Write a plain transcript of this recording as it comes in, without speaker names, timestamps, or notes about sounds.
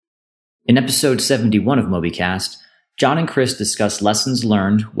In episode 71 of MobyCast, John and Chris discuss lessons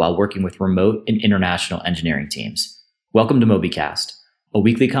learned while working with remote and international engineering teams. Welcome to MobyCast, a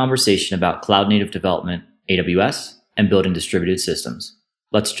weekly conversation about cloud-native development, AWS, and building distributed systems.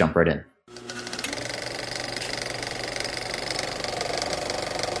 Let's jump right in.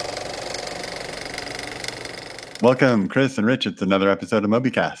 Welcome, Chris and Rich. It's another episode of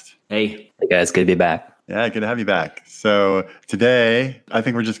MobyCast. Hey guys, good to be back. Yeah, good to have you back. So today, I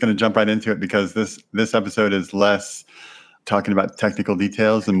think we're just going to jump right into it because this episode is less talking about technical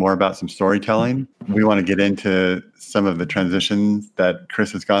details and more about some storytelling. We want to get into some of the transitions that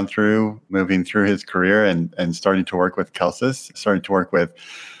Chris has gone through, moving through his career and starting to work with Kelsys, starting to work with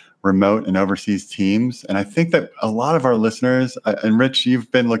remote and overseas teams. And I think that a lot of our listeners, and Rich,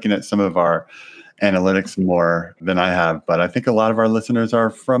 you've been looking at some of our analytics more than I have, but I think a lot of our listeners are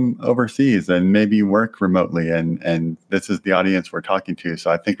from overseas and maybe work remotely, and this is the audience we're talking to.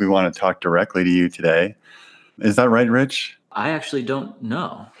 So I think we want to talk directly to you today. Is that right, Rich? I actually don't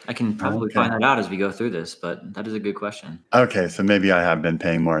know. I can probably find that out as we go through this, but that is a good question. Okay, so maybe I have been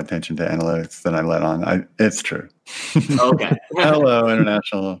paying more attention to analytics than I let on. It's true. Okay. Hello,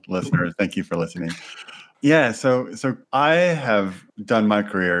 international listeners. Thank you for listening. Yeah, so I have done my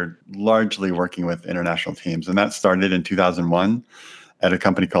career largely working with international teams, and that started in 2001 at a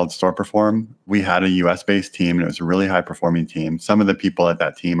company called StorePerform. We had a US-based team, and it was a really high-performing team. Some of the people at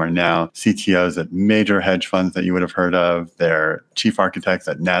that team are now CTOs at major hedge funds that you would have heard of. They're chief architects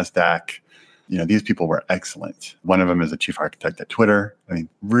at NASDAQ. You know, these people were excellent. One of them is a chief architect at Twitter. I mean,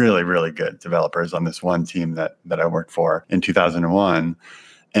 really, really good developers on this one team that I worked for in 2001.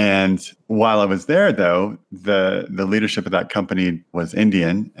 And while I was there, though, the leadership of that company was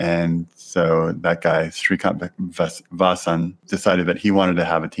Indian. And so that guy, Srikant Vasan, decided that he wanted to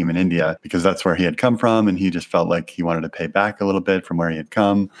have a team in India because that's where he had come from. And he just felt like he wanted to pay back a little bit from where he had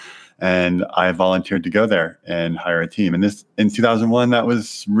come. And I volunteered to go there and hire a team. And this in 2001, that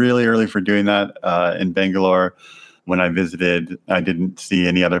was really early for doing that in Bangalore. When I visited, I didn't see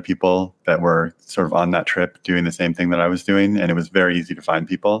any other people that were sort of on that trip doing the same thing that I was doing, and it was very easy to find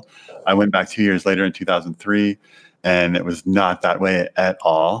people. I went back 2 years later in 2003, and it was not that way at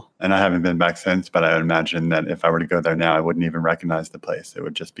all. And I haven't been back since, but I would imagine that if I were to go there now, I wouldn't even recognize the place. It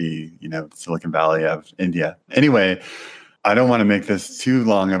would just be, Silicon Valley of India. Anyway, I don't want to make this too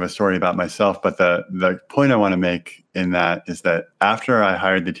long of a story about myself, but the point I want to make in that is that after I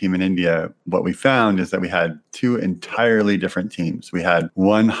hired the team in India, what we found is that we had two entirely different teams. We had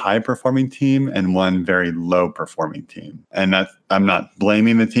one high-performing team and one very low-performing team. And I'm not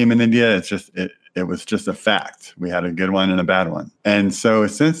blaming the team in India. It's just it was just a fact. We had a good one and a bad one. And so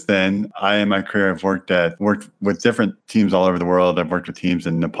since then, I in my career have worked with different teams all over the world. I've worked with teams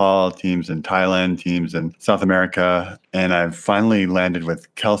in Nepal, teams in Thailand, teams in South America. And I've finally landed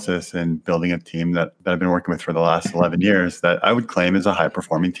with Kelsys and building a team that I've been working with for the last 11 years that I would claim is a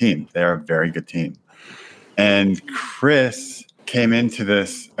high-performing team. They're a very good team. And Chris came into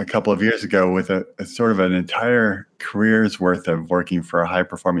this a couple of years ago with a sort of an entire career's worth of working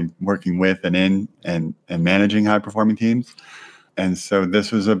with and in and managing high-performing teams. And so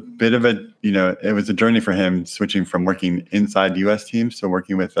this was a bit of it was a journey for him switching from working inside US teams to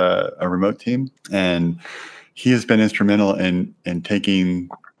working with a remote team. And he has been instrumental in taking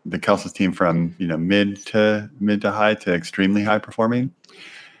the Kelsys team from, mid to high to extremely high performing.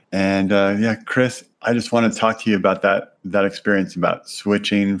 And Chris, I just want to talk to you about that experience about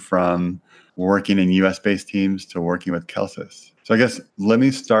switching from working in US-based teams to working with Kelsys. So I guess let me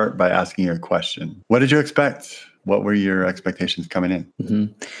start by asking you a question. What did you expect? What were your expectations coming in?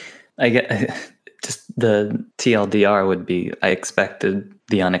 Mm-hmm. I get just the TLDR would be I expected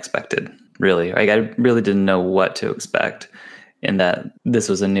the unexpected, really. I really didn't know what to expect in that this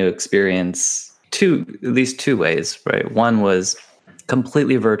was a new experience at least two ways, right? One was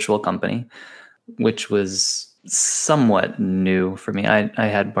completely virtual company, which was somewhat new for me. I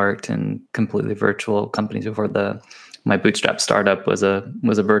had worked in completely virtual companies before. My bootstrap startup was a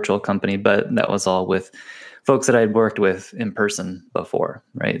virtual company, but that was all with folks that I'd worked with in person before,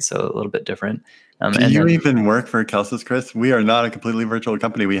 right? So a little bit different. Do you even work for Kelsys, Chris? We are not a completely virtual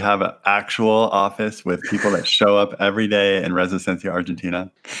company. We have an actual office with people that show up every day in Resistencia,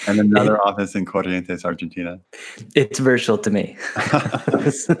 Argentina, and another office in Corrientes, Argentina. It's virtual to me,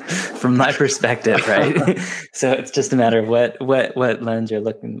 from my perspective, right? So it's just a matter of what lens you're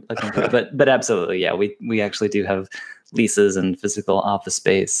looking for. But absolutely, yeah, we actually do have leases and physical office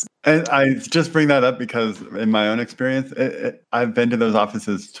space. And I just bring that up because in my own experience, I've been to those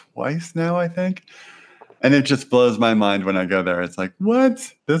offices twice now, I think. And it just blows my mind when I go there. It's like,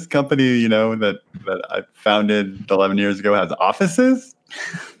 what? This company, that I founded 11 years ago has offices?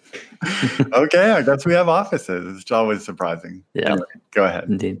 Okay, I guess we have offices. It's always surprising. Yeah. Anyway, go ahead.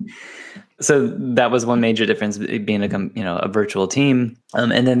 Indeed. So that was one major difference, being a virtual team,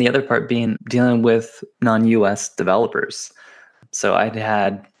 and then the other part being dealing with non-US developers. So I'd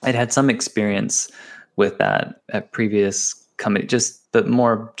had some experience with that at previous company, but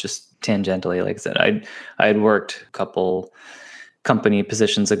more just tangentially. Like I said, I had worked a couple company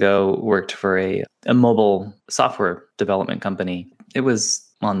positions ago, worked for a mobile software development company. It was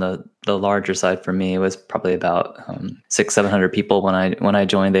on the larger side for me. It was probably about 600-700 people when I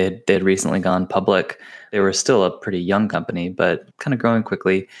joined. They had recently gone public. They were still a pretty young company, but kind of growing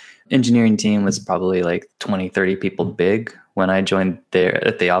quickly. Engineering team was probably like 20-30 people big when I joined there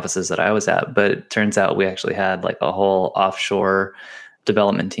at the offices that I was at. But it turns out we actually had like a whole offshore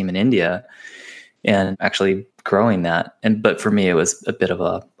development team in India, and actually growing that. But for me, it was a bit of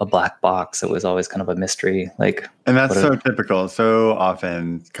a black box. It was always kind of a mystery. And that's so typical. So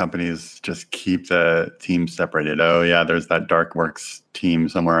often companies just keep the teams separated. Oh yeah, there's that DarkWorks team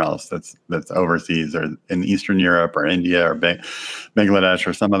somewhere else that's overseas or in Eastern Europe or India or Bangladesh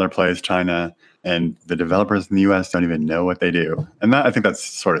or some other place, China. And the developers in the US don't even know what they do. And I think that's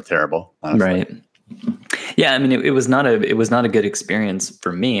sort of terrible, honestly. Right. Yeah, I mean, it was not a good experience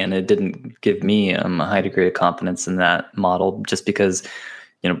for me, and it didn't give me a high degree of confidence in that model, just because,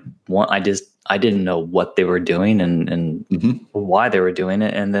 I didn't know what they were doing and why they were doing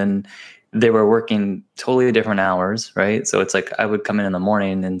it, and then they were working totally different hours, right? So it's like I would come in the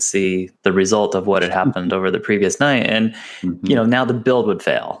morning and see the result of what had happened over the previous night, and now the build would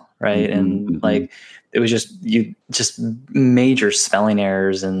fail, right? And like, it was just major spelling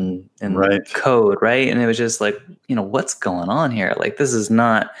errors and right. code, right? And it was just like, what's going on here? Like, this is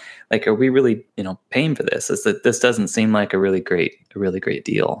not like, are we really, paying for this? This doesn't seem like a really great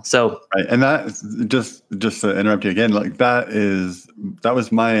deal. So, right. And that just to interrupt you again, like that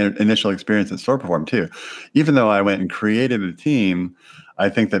was my initial experience at StorePerform too. Even though I went and created a team, I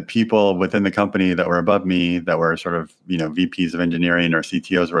think that people within the company that were above me, that were sort of, VPs of engineering or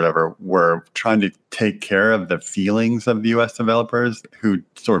CTOs or whatever, were trying to take care of the feelings of the US developers who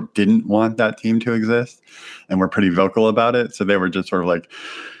sort of didn't want that team to exist and were pretty vocal about it. So they were just sort of like,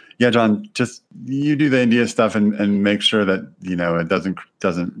 yeah, John, just you do the India stuff and make sure that, it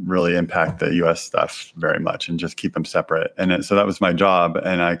doesn't really impact the US stuff very much, and just keep them separate. And so that was my job.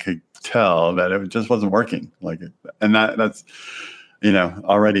 And I could tell that it just wasn't working. That's,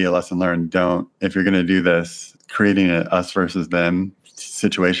 already a lesson learned. If you're going to do this, creating an us versus them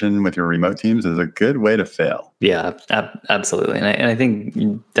situation with your remote teams is a good way to fail. Yeah, absolutely. And I think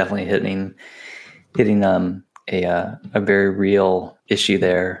you're definitely hitting a very real issue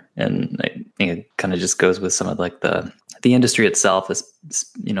there. And I think it kind of just goes with some of like the industry itself,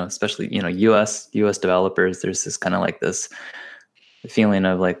 especially, US developers. There's this kind of like this feeling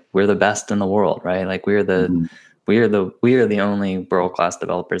of like, we're the best in the world, right? Like we are the only world-class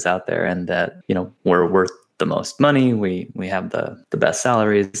developers out there, and that, we're worth the most money. We have the best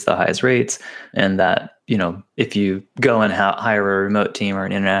salaries, the highest rates, and that, if you go and hire a remote team or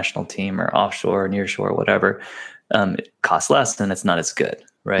an international team or offshore or nearshore, whatever, it costs less and it's not as good,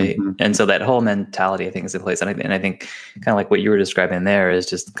 right? And so that whole mentality, I think, is in place. And I think kind of like what you were describing there is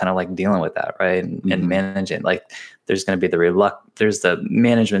just kind of like dealing with that, right? And managing, like, there's going to be there's the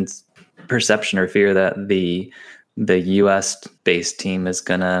management's perception or fear that the US based team there's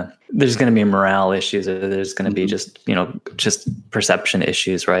going to be morale issues, or there's going to be just perception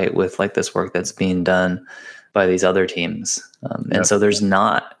issues, right? With like this work that's being done by these other teams. And so there's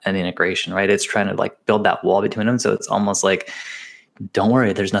not an integration, right? It's trying to like build that wall between them. So it's almost like, don't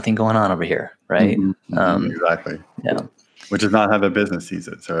worry, there's nothing going on over here, right? Exactly. Yeah. Which is not how the business sees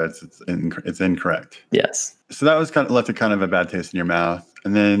it. So it's incorrect. Yes. So that was left a kind of a bad taste in your mouth.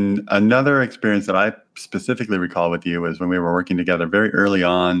 And then another experience that I specifically recall with you was when we were working together very early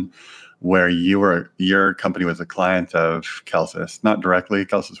on, where your company was a client of Kelsys, not directly.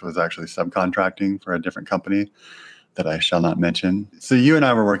 Kelsys was actually subcontracting for a different company that I shall not mention. So you and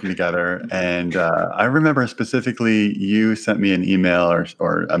I were working together, and I remember specifically you sent me an email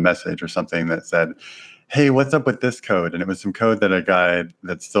or a message or something that said, hey, what's up with this code? And it was some code that a guy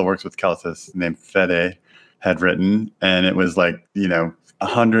that still works with Kelsys named Fede had written, and it was like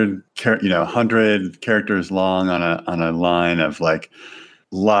 100 characters long on a line of like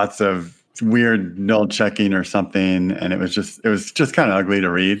lots of weird null checking or something, and it was just kind of ugly to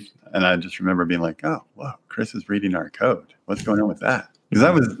read. And I just remember being like, oh, wow, Chris is reading our code. What's going on with that?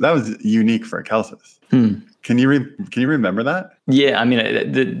 Because that was unique for Kelsys. Can you remember that? Yeah, I mean,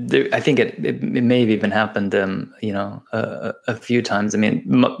 I think it may have even happened, a few times. I mean,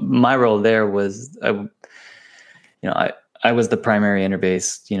 my role there was, I was the primary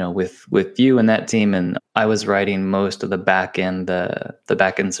interface, with you and that team, and I was writing most of the back end, the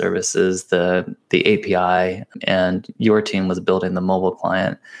back end services, the API, and your team was building the mobile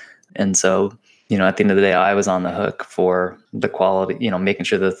client. And so, at the end of the day, I was on the hook for the quality, making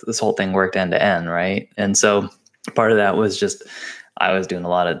sure that this whole thing worked end to end, right? And so part of that was just I was doing a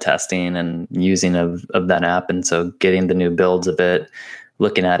lot of testing and using of that app, and so getting the new builds of it,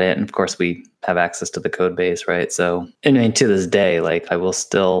 looking at it, and of course we have access to the code base, right? So, to this day, like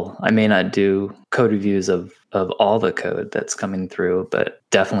I may not do code reviews of all the code that's coming through, but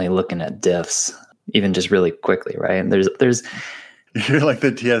definitely looking at diffs, even just really quickly, right? And there's You're like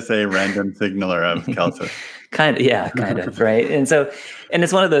the TSA random signaler of Kelsis. kind of, right? And so, and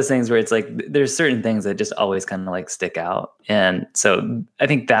it's one of those things where it's like, there's certain things that just always kind of like stick out. And so I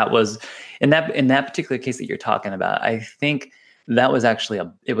think that was, in that particular case that you're talking about, I think that was actually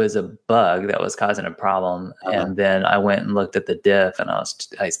it was a bug that was causing a problem. And then I went and looked at the diff, and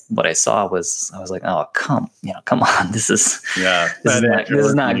what I saw was, I was like, oh, come on. This is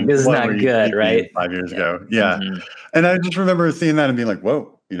not good, right? 5 years ago. Yeah. Mm-hmm. And I just remember seeing that and being like,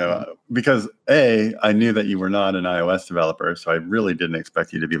 whoa, because I knew that you were not an iOS developer, so I really didn't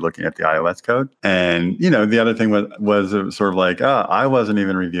expect you to be looking at the iOS code. And, the other thing was sort of like, I wasn't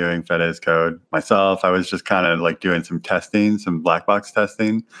even reviewing Fede's code myself. I was just kind of like doing some testing, some black box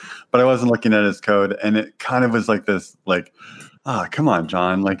testing, but I wasn't looking at his code. And it kind of was like this, like, come on,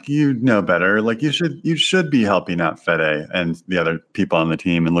 John, like, you know better. Like, you should be helping out Fede and the other people on the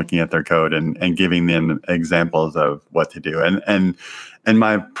team and looking at their code and giving them examples of what to do. And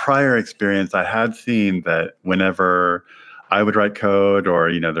my prior experience, I had seen that whenever I would write code,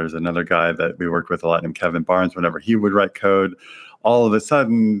 or, there's another guy that we worked with a lot named Kevin Barnes, whenever he would write code, all of a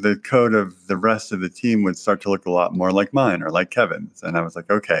sudden the code of the rest of the team would start to look a lot more like mine or like Kevin's. And I was like,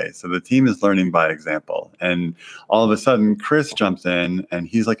 okay, so the team is learning by example. And all of a sudden Chris jumps in and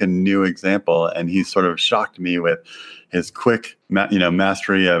he's like a new example. And he sort of shocked me with his quick,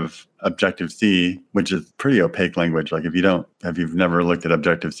 mastery of Objective-C, which is pretty opaque language. Like if you've never looked at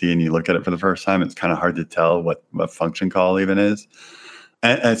Objective-C and you look at it for the first time, it's kind of hard to tell what function call even is.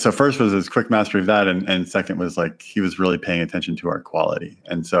 And so first was his quick mastery of that. And second was like, he was really paying attention to our quality.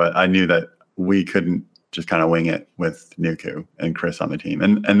 And so I knew that we couldn't just kind of wing it with Nuku and Chris on the team.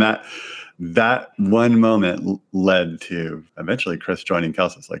 And that one moment led to eventually Chris joining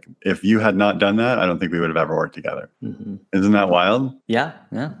Kelsis. Like if you had not done that, I don't think we would have ever worked together. Mm-hmm. Isn't that wild? Yeah.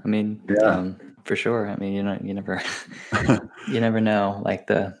 I mean, for sure. I mean, you never, you never know, like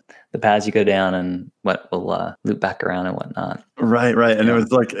the paths you go down and what will loop back around and whatnot. Right. And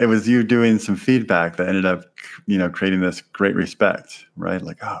it was you doing some feedback that ended up, creating this great respect, right?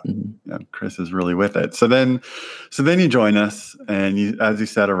 Like, Chris is really with it. So then you join us, and you, as you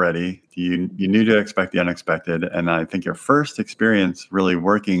said already, you knew to expect the unexpected. And I think your first experience really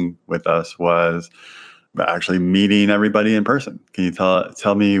working with us was actually meeting everybody in person. Can you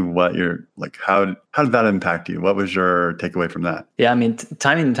tell me what you're like? How did that impact you? What was your takeaway from that? Yeah, I mean,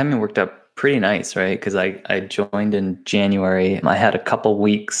 timing worked out pretty nice, right? Because I joined in January. I had a couple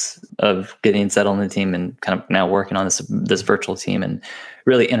weeks of getting settled in the team and kind of now working on this virtual team and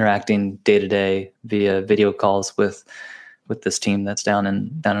really interacting day to day via video calls with this team that's down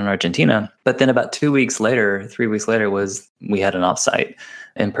in Argentina. But then about 3 weeks later, we had an offsite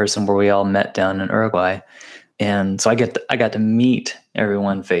in person where we all met down in Uruguay. And so I got to meet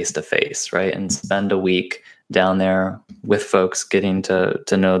everyone face to face, right? And spend a week down there with folks, getting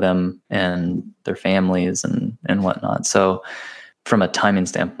to know them and their families and whatnot. So from a timing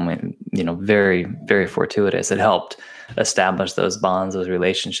standpoint, very, very fortuitous. It helped establish those bonds, those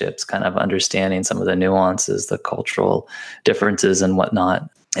relationships, kind of understanding some of the nuances, the cultural differences and whatnot.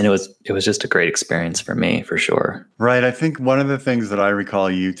 And it was just a great experience for me, for sure. Right. I think one of the things that I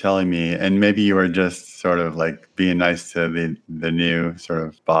recall you telling me, and maybe you were just sort of like being nice to the new sort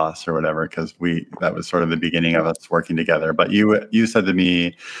of boss or whatever, because that was sort of the beginning of us working together. But you said to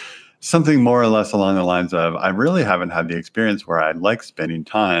me something more or less along the lines of, I really haven't had the experience where I like spending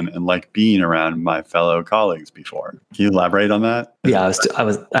time and like being around my fellow colleagues before. Can you elaborate on that? Yeah, I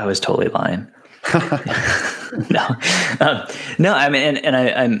was totally lying. No. I mean,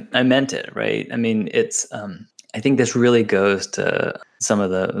 and I meant it, right? I mean, it's. I think this really goes to some of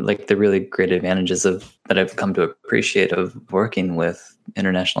the really great advantages that I've come to appreciate of working with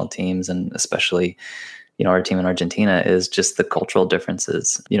international teams, and especially, our team in Argentina, is just the cultural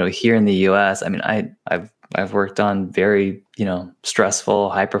differences. Here in the U.S., I mean, I've worked on very, stressful,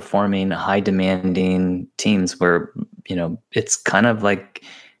 high performing, high demanding teams where, it's kind of like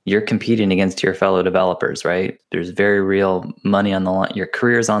you're competing against your fellow developers, right? There's very real money on the line. Your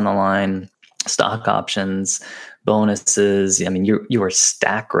career's on the line, stock options, bonuses. I mean, you are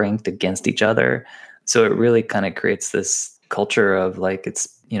stack ranked against each other. So it really kind of creates this culture of like, it's,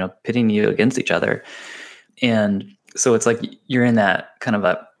 pitting you against each other. And so it's like you're in that kind of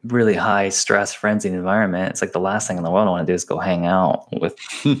a really high stress frenzied environment. It's like the last thing in the world I want to do is go hang out with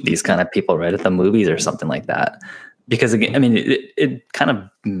these kind of people right at the movies or something like that. Because again, I mean, it kind of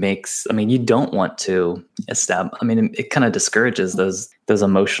makes, I mean, you don't want to establish, I mean, it kind of discourages those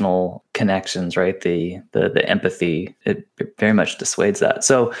emotional connections, right? The empathy, it very much dissuades that.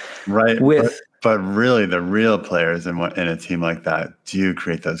 So right. But really the real players in a team like that do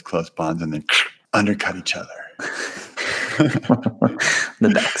create those close bonds and then undercut each other. The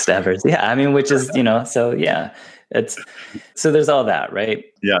backstabbers. Yeah. I mean, which is, so yeah, so there's all that, right?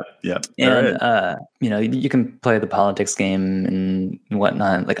 Yeah. And, you can play the politics game and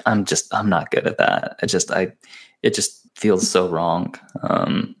whatnot. Like, I'm not good at that. It just feels so wrong,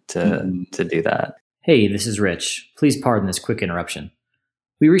 to do that. Hey, this is Rich. Please pardon this quick interruption.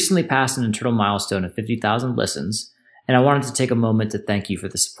 We recently passed an internal milestone of 50,000 listens, and I wanted to take a moment to thank you for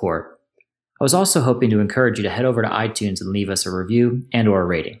the support. I was also hoping to encourage you to head over to iTunes and leave us a review and/or a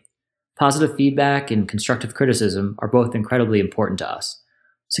rating. Positive feedback and constructive criticism are both incredibly important to us.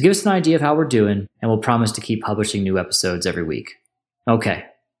 So give us an idea of how we're doing, and we'll promise to keep publishing new episodes every week. Okay,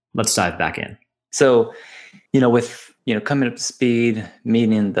 let's dive back in. So, with coming up to speed,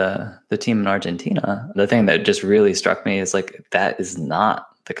 meeting the team in Argentina, the thing that just really struck me is like that is not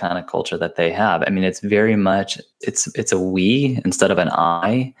the kind of culture that they have. I mean, it's very much it's a we instead of an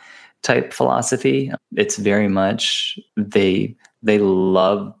I type philosophy. It's very much they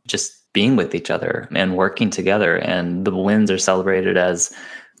love just being with each other and working together, and the wins are celebrated as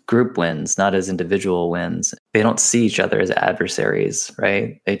group wins, not as individual wins. They don't see each other as adversaries,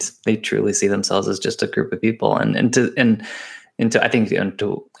 right? They truly see themselves as just a group of people, and to I think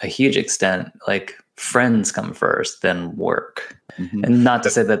to a huge extent, like friends come first, then work, and not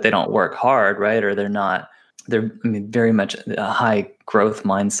to say that they don't work hard, right? Or they're very much a high growth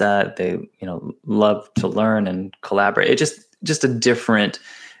mindset. They love to learn and collaborate. It's just a different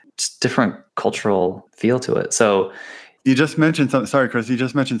cultural feel to it. So you just mentioned something. Sorry, Chris. You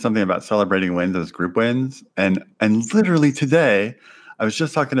just mentioned something about celebrating wins as group wins, and literally today, I was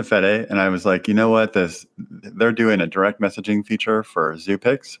just talking to Fede, and I was like, you know what? They're doing a direct messaging feature for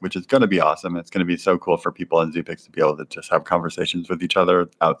Zoopics, which is going to be awesome. It's going to be so cool for people in Zoopics to be able to just have conversations with each other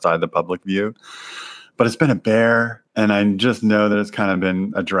outside the public view. But it's been a bear, and I just know that it's kind of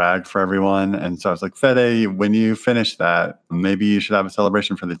been a drag for everyone. And so I was like, Fede, when you finish that, maybe you should have a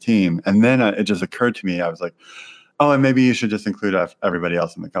celebration for the team. And then it just occurred to me, I was like, oh, and maybe you should just include everybody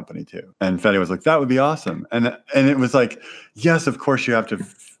else in the company too. And Fede was like, that would be awesome. And it was like, yes, of course you have to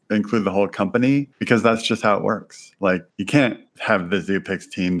include the whole company, because that's just how it works. Like, you can't have the Zoopics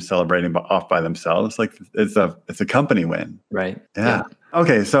team celebrating off by themselves. Like, it's a company win. Right. Yeah.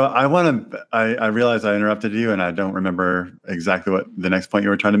 Okay. So I realize I interrupted you, and I don't remember exactly what the next point you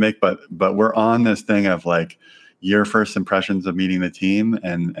were trying to make, but we're on this thing of like your first impressions of meeting the team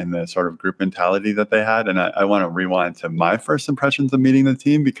and the sort of group mentality that they had. And I want to rewind to my first impressions of meeting the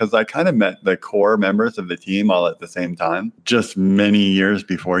team, because I kind of met the core members of the team all at the same time, just many years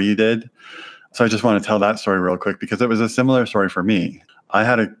before you did. So I just want to tell that story real quick, because it was a similar story for me. I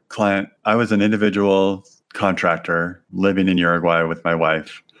had a client, I was an individual contractor living in Uruguay with my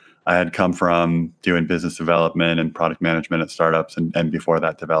wife. I had come from doing business development and product management at startups and before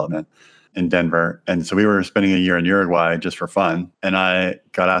that development in Denver. And so we were spending a year in Uruguay just for fun. And I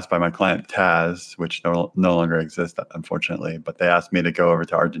got asked by my client, Taz, which no longer exists, unfortunately, but they asked me to go over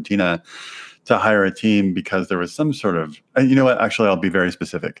to Argentina to hire a team because there was some sort of, you know what, actually, I'll be very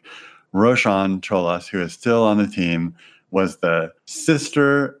specific. Roshan Cholas, who is still on the team, was the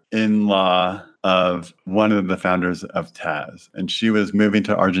sister-in-law of one of the founders of Taz. And she was moving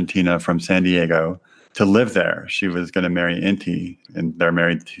to Argentina from San Diego to live there. She was going to marry Inti, and they're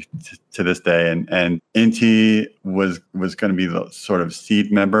married to this day. And Inti was going to be the sort of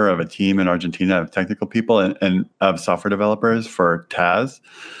seed member of a team in Argentina of technical people and of software developers for Taz.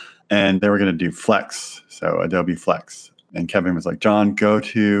 And they were going to do Flex, so Adobe Flex. And Kevin was like, John, go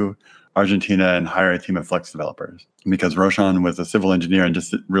to Argentina and hire a team of Flex developers, because Roshan was a civil engineer and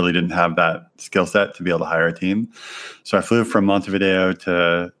just really didn't have that skill set to be able to hire a team. So I flew from Montevideo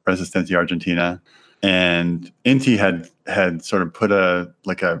to Resistencia, Argentina. And Inti had sort of put a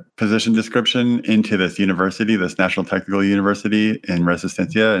position description into this university, this National Technical University in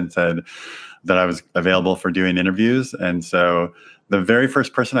Resistencia, and said that I was available for doing interviews. And so the very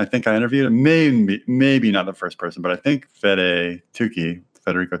first person I think I interviewed, maybe not the first person, but I think Federico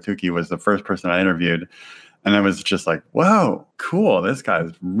Tucci was the first person I interviewed. And I was just like, whoa, cool. This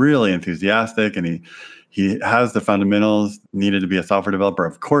guy's really enthusiastic. And He has the fundamentals needed to be a software developer.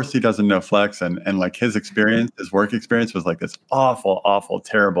 Of course, he doesn't know Flex, and like his experience, his work experience was like this awful,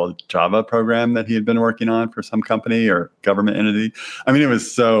 terrible Java program that he had been working on for some company or government entity. I mean, it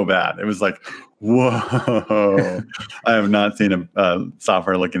was so bad. It was like, whoa, I have not seen a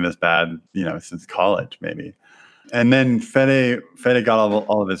software looking this bad, since college, maybe. And then Fede got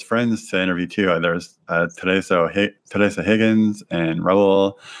all of his friends to interview too. There's Teresa Higgins and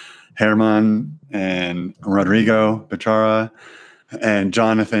Raul Herman and Rodrigo Bechara and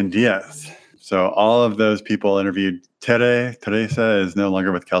Jonathan Diaz. So all of those people interviewed. Teresa is no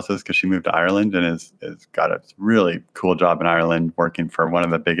longer with Kelsus because she moved to Ireland and is got a really cool job in Ireland working for one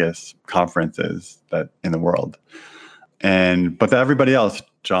of the biggest conferences in the world. But everybody else,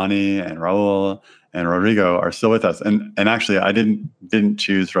 Johnny and Raul and Rodrigo, are still with us. And actually, I didn't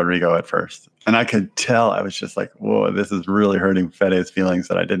choose Rodrigo at first. And I could tell, I was just like, whoa, this is really hurting Fede's feelings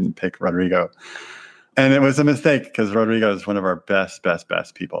that I didn't pick Rodrigo. And it was a mistake because Rodrigo is one of our best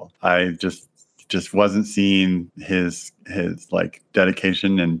people. I just wasn't seeing his like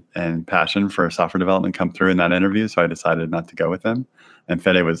dedication and passion for software development come through in that interview. So I decided not to go with him. And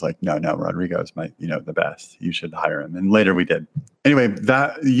Fede was like, no, Rodrigo is the best. You should hire him. And later we did. Anyway,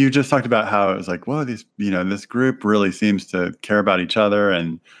 that you just talked about how it was like, whoa, these, this group really seems to care about each other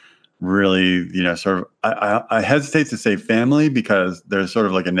and really, sort of, I hesitate to say family because there's sort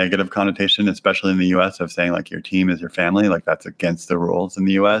of like a negative connotation, especially in the US, of saying like your team is your family. Like that's against the rules in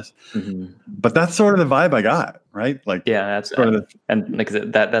the US. Mm-hmm. But that's sort of the vibe I got, right? Like, yeah, that's sort of and like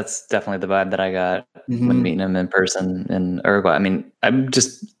that's definitely the vibe that I got when meeting him in person in Uruguay. I mean, I'm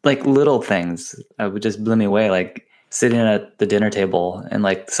just like little things. I would just blew me away. Like sitting at the dinner table and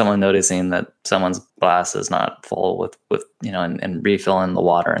like someone noticing that someone's glass is not full with and refilling the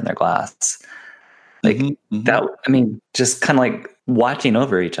water in their glass. Like that, I mean, just kind of like watching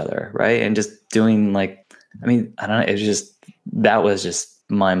over each other, right? And just doing like, I mean, I don't know, that was just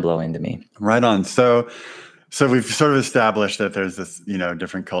mind blowing to me. Right on. So we've sort of established that there's this,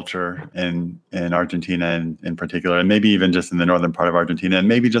 different culture in Argentina in particular, and maybe even just in the northern part of Argentina, and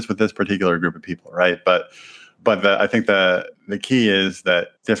maybe just with this particular group of people, right? But I think the key is that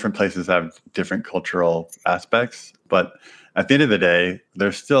different places have different cultural aspects. But at the end of the day,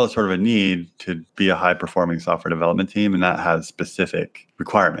 there's still sort of a need to be a high-performing software development team, and that has specific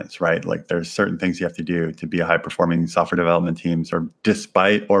requirements, right? Like there's certain things you have to do to be a high-performing software development team, or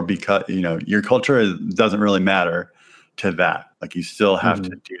despite or because, your culture doesn't really matter to that. Like you still have to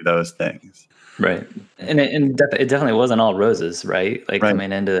do those things. Right. And it definitely wasn't all roses, right? Like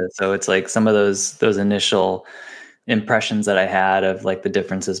coming into it. So it's like some of those initial impressions that I had of like the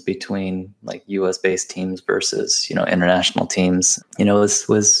differences between like US based teams versus, international teams,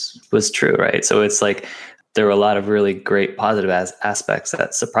 was true. Right. So it's like, there were a lot of really great positive aspects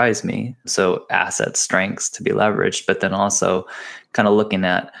that surprised me. So assets, strengths to be leveraged, but then also kind of looking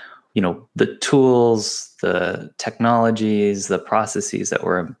at, the tools, the technologies, the processes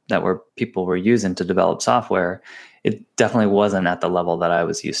that people were using to develop software. It definitely wasn't at the level that I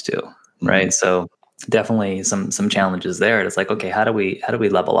was used to. Right. So definitely some challenges there. It's like, okay, how do we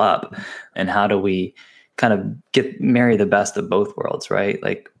level up, and how do we kind of marry the best of both worlds, right?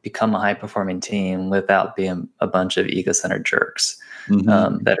 Like become a high performing team without being a bunch of ego-centered jerks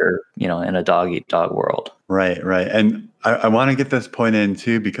that are, in a dog eat dog world. Right. And I want to get this point in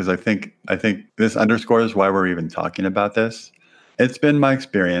too, because I think this underscores why we're even talking about this. It's been my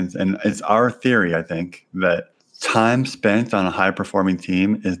experience, and it's our theory, I think, that time spent on a high-performing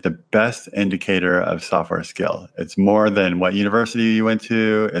team is the best indicator of software skill. It's more than what university you went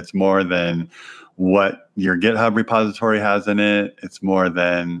to. It's more than what your GitHub repository has in it. It's more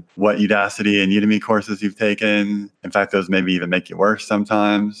than what Udacity and Udemy courses you've taken. In fact, those maybe even make you worse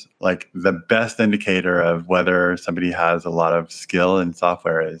sometimes. Like the best indicator of whether somebody has a lot of skill in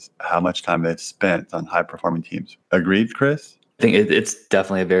software is how much time they've spent on high-performing teams. Agreed, Chris? I think it's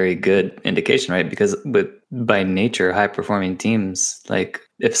definitely a very good indication, right? Because by nature, high performing teams, like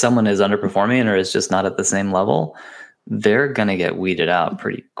if someone is underperforming or is just not at the same level, they're going to get weeded out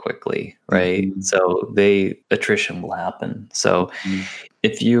pretty quickly, right? Mm-hmm. So attrition will happen. So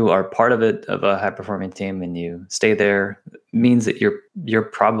if you are part of a high performing team and you stay there, it means that you're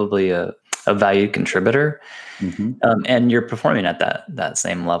probably a valued contributor, and you're performing at that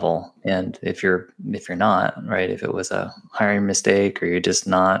same level. And if you're not, right, if it was a hiring mistake or you're just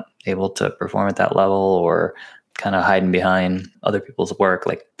not able to perform at that level, or kind of hiding behind other people's work,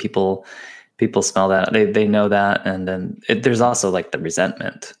 like people smell that, they know that, and then there's also like the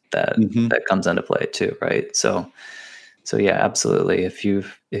resentment that comes into play too, right? So So yeah, absolutely. If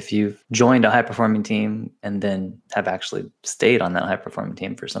you've joined a high performing team and then have actually stayed on that high performing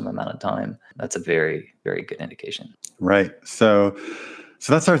team for some amount of time, that's a very, very good indication. Right. So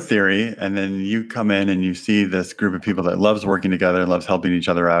that's our theory. And then you come in and you see this group of people that loves working together, loves helping each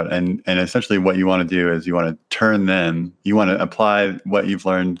other out. And essentially what you want to do is you want to apply what you've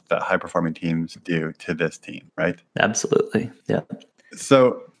learned that high performing teams do to this team, right? Absolutely. Yeah.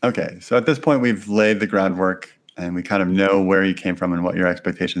 So at this point, we've laid the groundwork and we kind of know where you came from and what your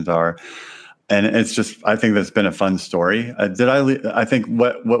expectations are. And it's just, I think that's been a fun story. I think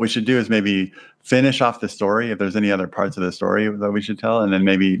what we should do is maybe finish off the story. If there's any other parts of the story that we should tell, and then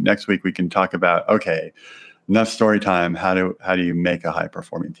maybe next week we can talk about, okay, enough story time. How do you make a high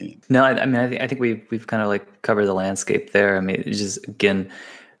performing team? No, I think we've kind of like covered the landscape there. I mean, it's just, again,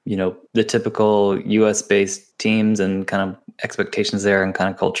 the typical US based teams and kind of expectations there and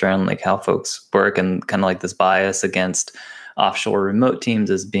kind of culture and like how folks work and kind of like this bias against offshore remote teams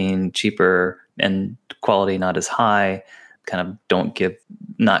as being cheaper and quality not as high, kind of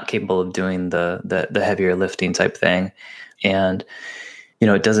not capable of doing the heavier lifting type thing. And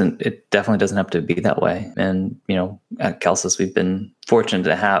it definitely doesn't have to be that way. And at Kelsus, we've been fortunate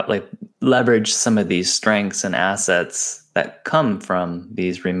to have leverage some of these strengths and assets that come from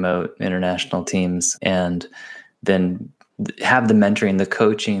these remote international teams, and then have the mentoring, the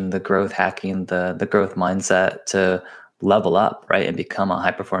coaching, the growth hacking, the growth mindset to level up, right, and become a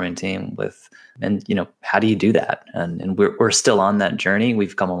high performing team and how do you do that? And we're still on that journey.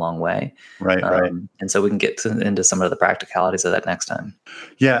 We've come a long way. Right. And so we can get into some of the practicalities of that next time.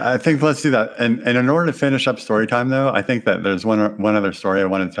 Yeah, I think let's do that. And in order to finish up story time, though, I think that there's one other story I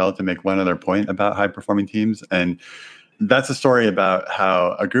want to tell to make one other point about high performing teams. And that's a story about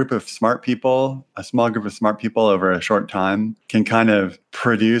how a small group of smart people over a short time can kind of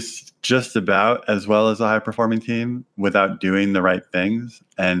produce just about as well as a high performing team without doing the right things.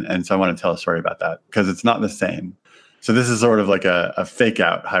 And so I want to tell a story about that because it's not the same. So this is sort of like a fake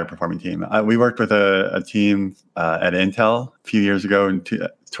out high performing team. We worked with a team at Intel a few years ago,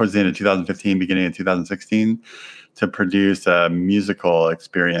 towards the end of 2015, beginning of 2016, to produce a musical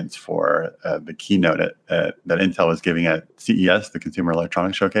experience for the keynote that Intel was giving at CES, the Consumer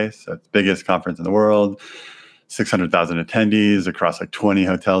Electronics Showcase. So it's the biggest conference in the world, 600,000 attendees across like 20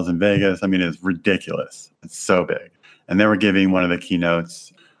 hotels in Vegas. I mean, it's ridiculous. It's so big. And they were giving one of the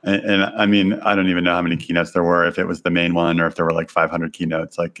keynotes. And I mean, I don't even know how many keynotes there were, if it was the main one or if there were like 500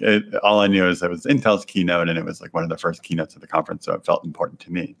 keynotes. All I knew is it was Intel's keynote and it was like one of the first keynotes of the conference. So it felt important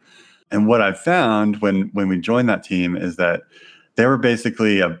to me. And what I found when we joined that team is that they were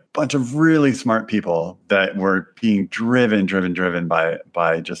basically a bunch of really smart people that were being driven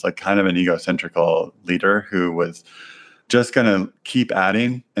by just like kind of an egocentrical leader who was just going to keep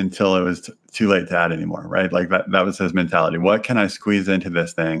adding until it was too late to add anymore, right? Like that was his mentality. What can I squeeze into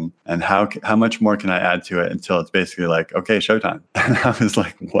this thing? And how much more can I add to it until it's basically like, okay, showtime. And I was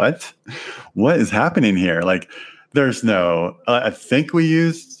like, what is happening here? Like there's no, I think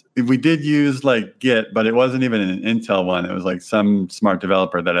we did use like Git, but it wasn't even an Intel one. It was like some smart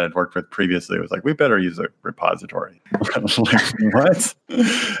developer that I had worked with previously. It was like, we better use a repository. I was like, what?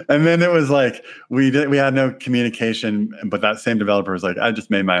 And then it was like, we had no communication, but that same developer was like, I just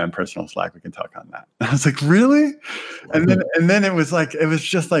made my own personal Slack. We can talk on that. I was like, really? And then it was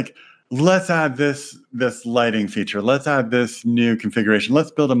just like, let's add this lighting feature. Let's add this new configuration.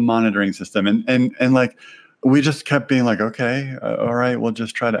 Let's build a monitoring system. And like, we just kept being like, okay, all right, we'll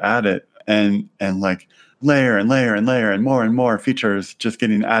just try to add it, and like layer and more features just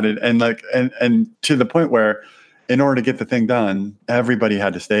getting added, and to the point where, in order to get the thing done, everybody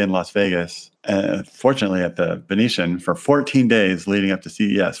had to stay in Las Vegas. Fortunately, at the Venetian for 14 days leading up to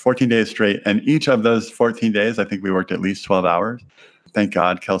CES, 14 days straight, and each of those 14 days, I think we worked at least 12 hours. Thank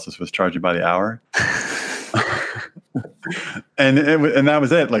God, Kelsus was charging by the hour. And that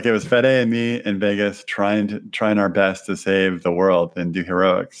was it. Like it was Fede and me in Vegas trying our best to save the world and do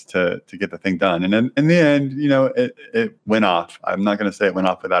heroics to get the thing done. And then in the end, it went off. I'm not going to say it went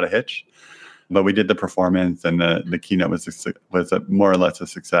off without a hitch, but we did the performance, and the keynote was more or less a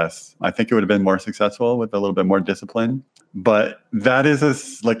success. I think it would have been more successful with a little bit more discipline. But that is a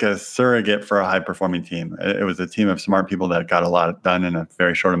surrogate for a high-performing team. It was a team of smart people that got a lot done in a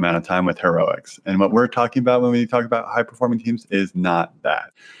very short amount of time with heroics. And what we're talking about when we talk about high-performing teams is not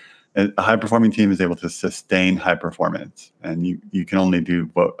that. A high-performing team is able to sustain high performance, and you can only do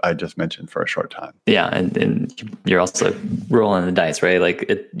what I just mentioned for a short time. Yeah, and you're also rolling the dice, right? Like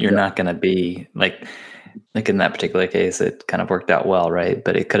you're not going to be like in that particular case, it kind of worked out well, right?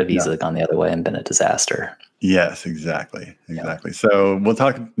 But it could have easily gone the other way and been a disaster. Yes, exactly. So we'll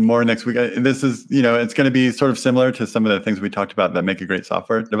talk more next week. This is, it's going to be sort of similar to some of the things we talked about that make a great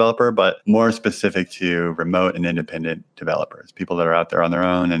software developer, but more specific to remote and independent developers, people that are out there on their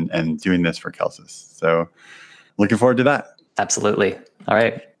own and doing this for Kelsys. So looking forward to that. Absolutely. All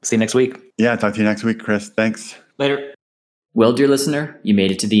right. See you next week. Yeah, talk to you next week, Chris. Thanks. Later. Well, dear listener, you made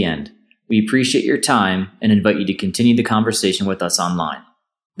it to the end. We appreciate your time and invite you to continue the conversation with us online.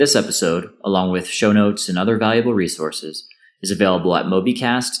 This episode, along with show notes and other valuable resources, is available at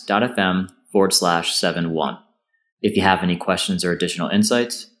mobicast.fm/71. If you have any questions or additional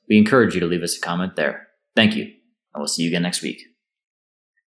insights, we encourage you to leave us a comment there. Thank you, and we'll see you again next week.